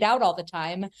can't eat out all the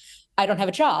time. I don't have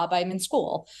a job. I'm in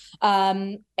school.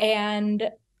 And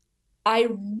I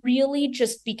really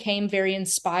just became very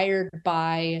inspired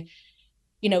by,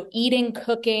 eating,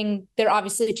 cooking. They're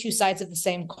obviously two sides of the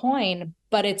same coin,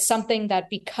 but it's something that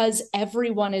because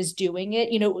everyone is doing it,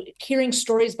 hearing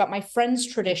stories about my friends'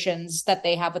 traditions that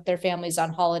they have with their families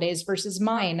on holidays versus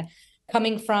mine,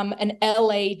 coming from an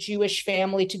LA Jewish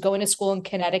family to going to school in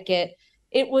Connecticut,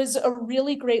 it was a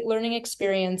really great learning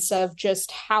experience of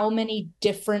just how many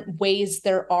different ways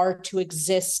there are to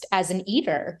exist as an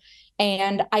eater.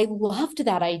 And I loved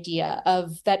that idea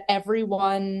of that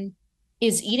everyone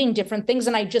is eating different things,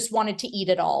 and I just wanted to eat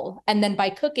it all. And then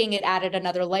by cooking, it added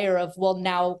another layer of, well,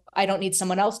 now I don't need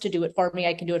someone else to do it for me.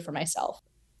 I can do it for myself.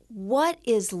 What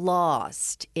is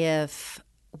lost if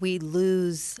we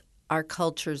lose our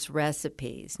culture's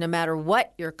recipes? No matter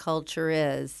what your culture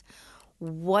is,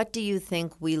 what do you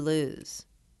think we lose?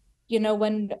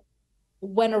 When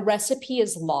a recipe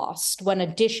is lost, when a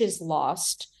dish is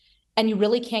lost, and you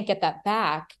really can't get that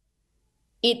back,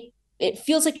 it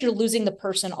feels like you're losing the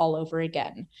person all over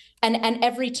again. And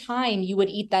every time you would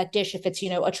eat that dish, if it's,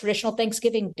 a traditional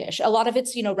Thanksgiving dish, a lot of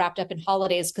it's, wrapped up in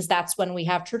holidays because that's when we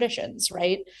have traditions,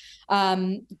 right?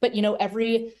 But,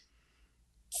 every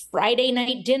Friday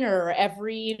night dinner,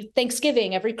 every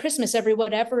Thanksgiving, every Christmas, every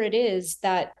whatever it is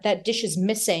that dish is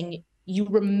missing, you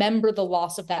remember the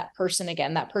loss of that person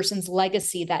again, that person's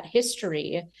legacy, that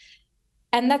history.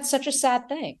 And that's such a sad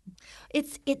thing.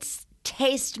 It's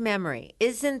taste memory.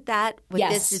 Isn't that what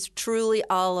Yes. this is truly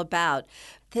all about?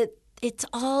 That it's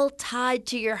all tied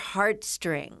to your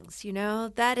heartstrings,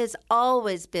 That has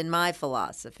always been my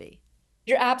philosophy.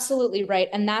 You're absolutely right.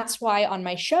 And that's why on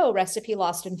my show, Recipe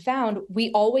Lost and Found, we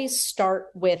always start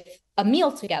with a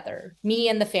meal together, me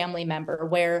and the family member,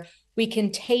 where we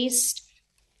can taste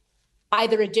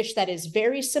either a dish that is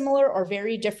very similar or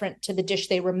very different to the dish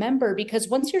they remember. Because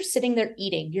once you're sitting there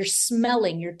eating, you're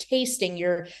smelling, you're tasting,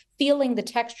 you're feeling the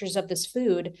textures of this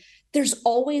food, there's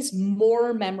always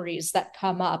more memories that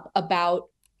come up about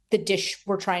the dish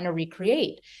we're trying to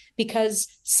recreate, because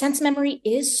sense memory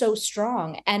is so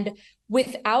strong. And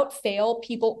without fail,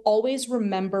 people always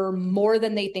remember more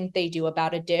than they think they do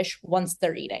about a dish once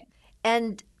they're eating.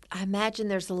 And I imagine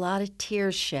there's a lot of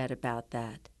tears shed about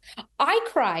that. I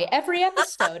cry every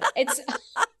episode.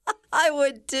 I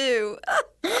would too.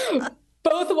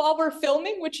 Both while we're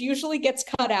filming, which usually gets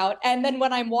cut out, and then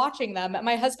when I'm watching them,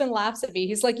 my husband laughs at me.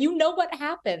 He's like, what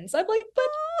happens? I'm like, but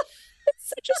it's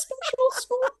such a special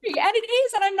story. And it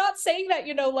is. And I'm not saying that,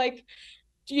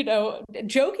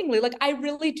 jokingly. Like, I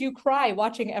really do cry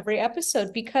watching every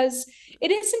episode because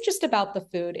it isn't just about the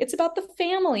food. It's about the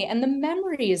family and the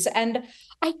memories. And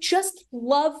I just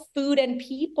love food and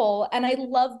people. And I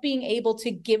love being able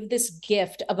to give this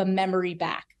gift of a memory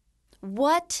back.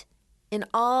 What, in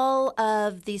all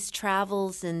of these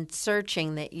travels and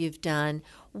searching that you've done,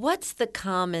 what's the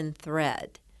common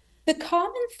thread? The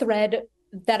common thread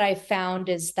that I found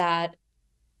is that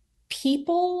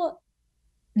people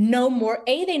know more.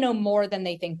 They know more than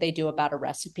they think they do about a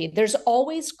recipe. There's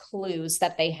always clues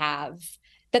that they have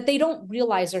that they don't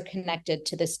realize are connected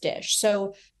to this dish.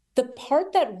 So the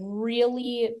part that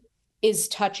really is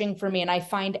touching for me, and I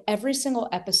find every single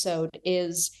episode,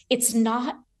 is it's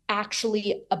not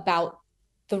actually about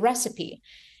the recipe.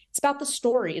 It's about the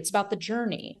story. It's about the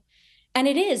journey. And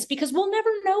it is, because we'll never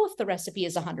know if the recipe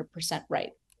is 100%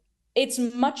 right. It's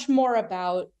much more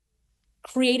about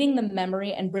creating the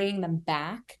memory and bringing them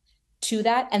back to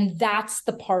that. And that's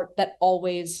the part that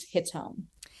always hits home.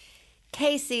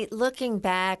 Casey, looking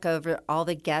back over all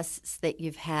the guests that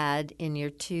you've had in your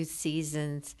 2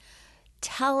 seasons,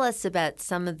 tell us about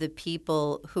some of the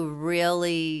people who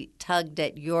really tugged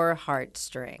at your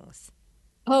heartstrings.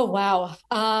 Oh, wow.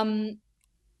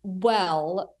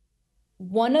 Well,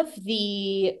 one of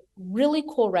the really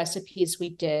cool recipes we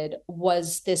did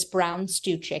was this brown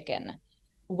stew chicken,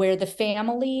 where the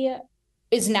family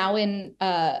is now in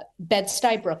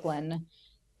Bed-Stuy, Brooklyn.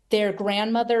 Their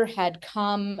grandmother had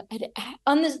come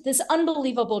on this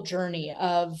unbelievable journey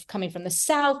of coming from the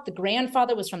South. The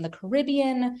grandfather was from the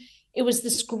Caribbean. It was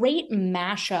this great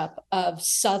mashup of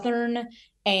Southern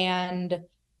and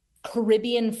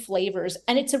Caribbean flavors.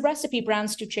 And it's a recipe, brown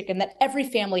stew chicken, that every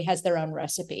family has their own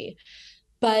recipe.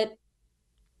 But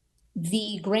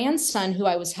the grandson who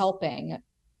I was helping,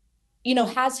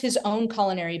 has his own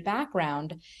culinary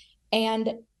background.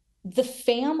 And the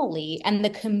family and the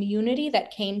community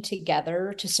that came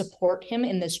together to support him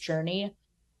in this journey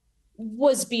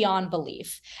was beyond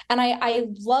belief. And I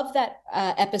love that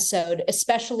episode,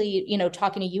 especially,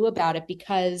 talking to you about it,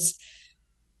 because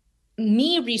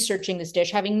me researching this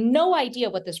dish, having no idea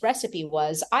what this recipe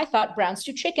was, I thought brown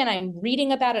stew chicken. I'm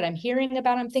reading about it, I'm hearing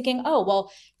about it, I'm thinking, oh,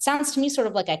 well, it sounds to me sort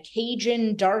of like a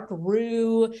Cajun dark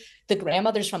roux. The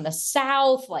grandmother's from the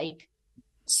South.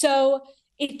 So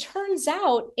it turns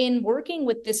out, in working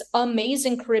with this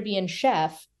amazing Caribbean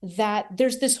chef, that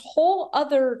there's this whole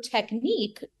other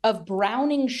technique of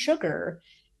browning sugar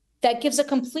that gives a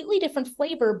completely different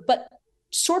flavor, but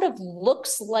sort of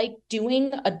looks like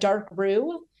doing a dark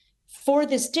roux for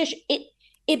this dish.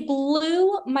 It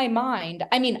blew my mind.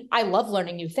 I mean, I love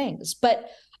learning new things, but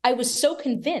I was so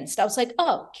convinced. I was like,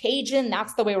 oh, Cajun,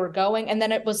 that's the way we're going. And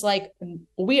then it was like,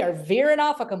 we are veering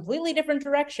off a completely different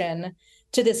direction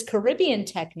to this Caribbean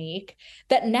technique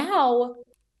that now,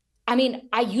 I mean,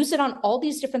 I use it on all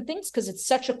these different things because it's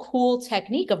such a cool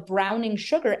technique of browning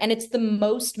sugar. And it's the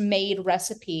most made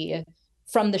recipe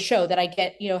from the show that I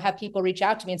get, have people reach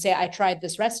out to me and say, I tried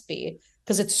this recipe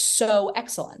because it's so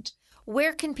excellent.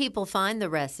 Where can people find the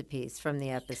recipes from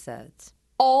the episodes?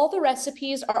 All the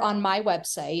recipes are on my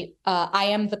website,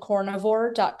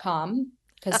 iamthecarnivore.com,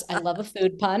 because I love a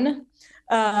food pun.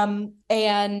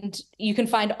 And you can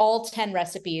find all 10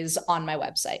 recipes on my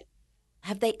website.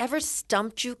 Have they ever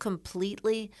stumped you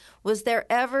completely? Was there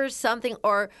ever something,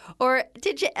 or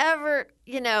did you ever,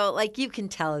 you can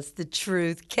tell us the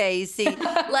truth, Casey.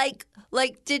 like,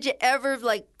 did you ever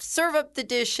serve up the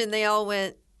dish and they all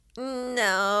went,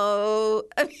 no?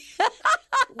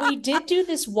 We did do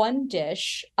this one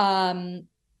dish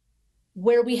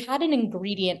where we had an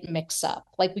ingredient mix up.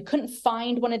 Like, we couldn't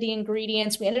find one of the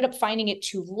ingredients. We ended up finding it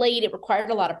too late. It required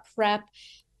a lot of prep.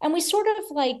 And we sort of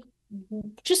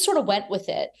just sort of went with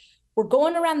it. We're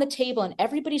going around the table and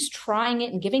everybody's trying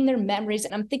it and giving their memories.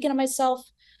 And I'm thinking to myself,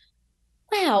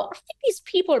 wow, I think these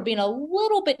people are being a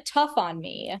little bit tough on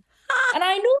me. And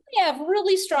I know they have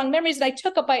really strong memories. And I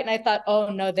took a bite and I thought, oh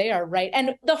no, they are right.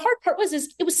 And the hard part was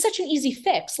it was such an easy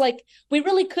fix. We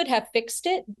really could have fixed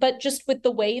it, but just with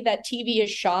the way that TV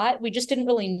is shot, we just didn't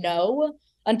really know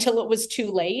until it was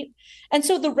too late. And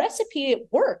so the recipe, it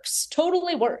works,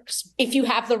 totally works if you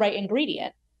have the right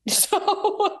ingredient.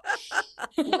 So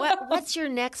what's your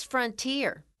next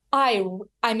frontier? I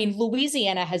mean,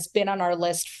 Louisiana has been on our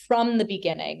list from the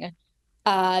beginning.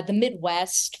 The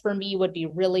Midwest for me would be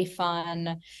really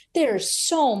fun. There's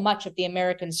so much of the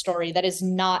American story that is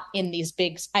not in these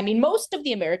most of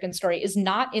the American story is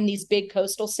not in these big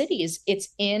coastal cities. It's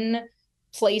in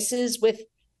places with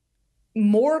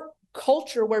more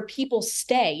culture where people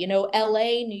stay,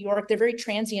 LA, New York, they're very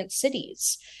transient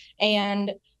cities.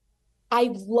 And I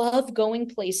love going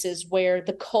places where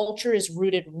the culture is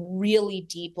rooted really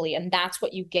deeply. And that's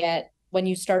what you get when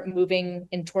you start moving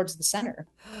in towards the center.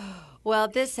 Well,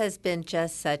 this has been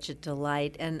just such a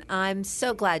delight, and I'm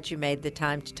so glad you made the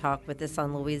time to talk with us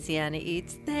on Louisiana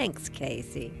Eats. Thanks,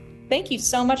 Casey. Thank you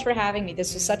so much for having me.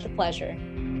 This was such a pleasure.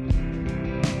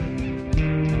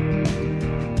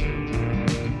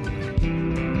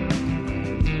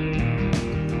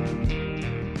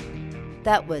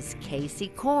 That was Casey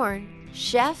Korn,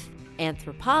 chef,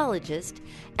 anthropologist,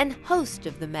 and host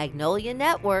of the Magnolia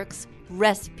Network's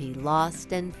Recipe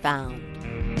Lost and Found.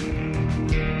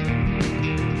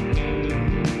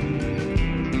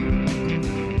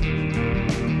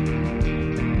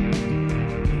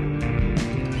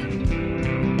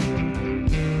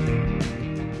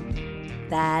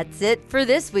 That's it for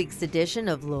this week's edition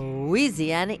of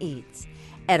Louisiana Eats,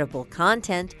 edible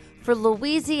content for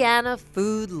Louisiana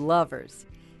food lovers.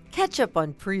 Catch up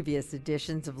on previous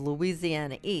editions of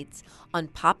Louisiana Eats on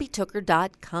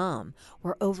poppytooker.com,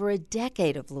 where over a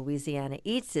decade of Louisiana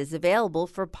Eats is available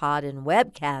for pod and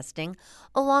webcasting,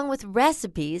 along with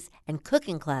recipes and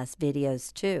cooking class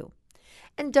videos too.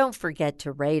 And don't forget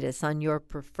to rate us on your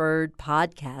preferred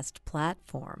podcast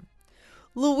platform.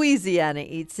 Louisiana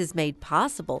Eats is made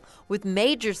possible with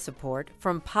major support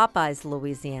from Popeye's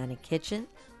Louisiana Kitchen,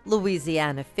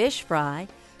 Louisiana Fish Fry,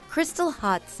 Crystal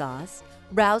Hot Sauce,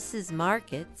 Rouse's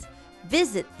Markets,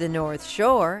 Visit the North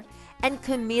Shore, and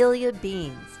Camellia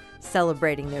Beans,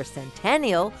 celebrating their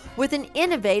centennial with an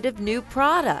innovative new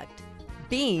product,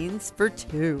 Beans for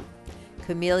Two.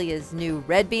 Camellia's new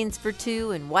red beans for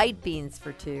two and white beans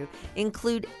for two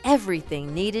include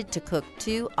everything needed to cook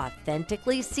 2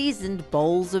 authentically seasoned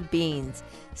bowls of beans,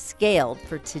 scaled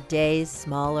for today's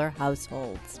smaller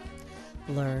households.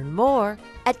 Learn more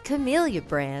at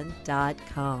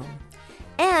CameliaBrand.com.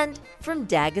 And from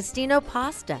D'Agostino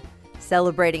Pasta,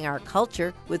 celebrating our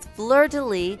culture with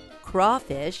fleur-de-lis,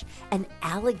 crawfish, and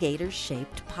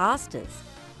alligator-shaped pastas.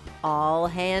 All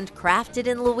handcrafted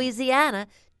in Louisiana,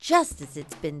 just as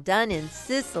it's been done in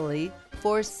Sicily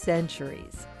for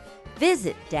centuries.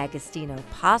 Visit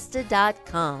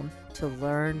d'agostinopasta.com to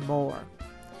learn more.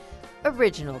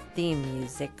 Original theme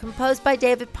music composed by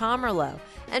David Pomerleau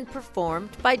and performed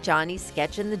by Johnny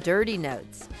Sketch and the Dirty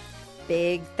Notes.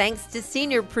 Big thanks to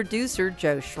senior producer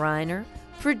Joe Schreiner,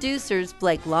 producers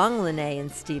Blake Longlinay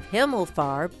and Steve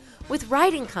Himmelfarb, with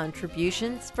writing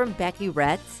contributions from Becky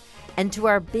Retz, and to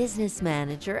our business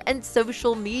manager and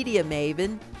social media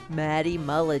maven, Maddie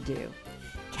Mullidew.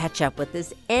 Catch up with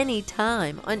us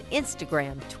anytime on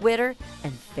Instagram, Twitter,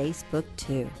 and Facebook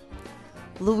too.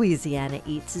 Louisiana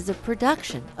Eats is a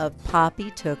production of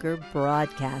Poppy Tooker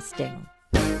Broadcasting.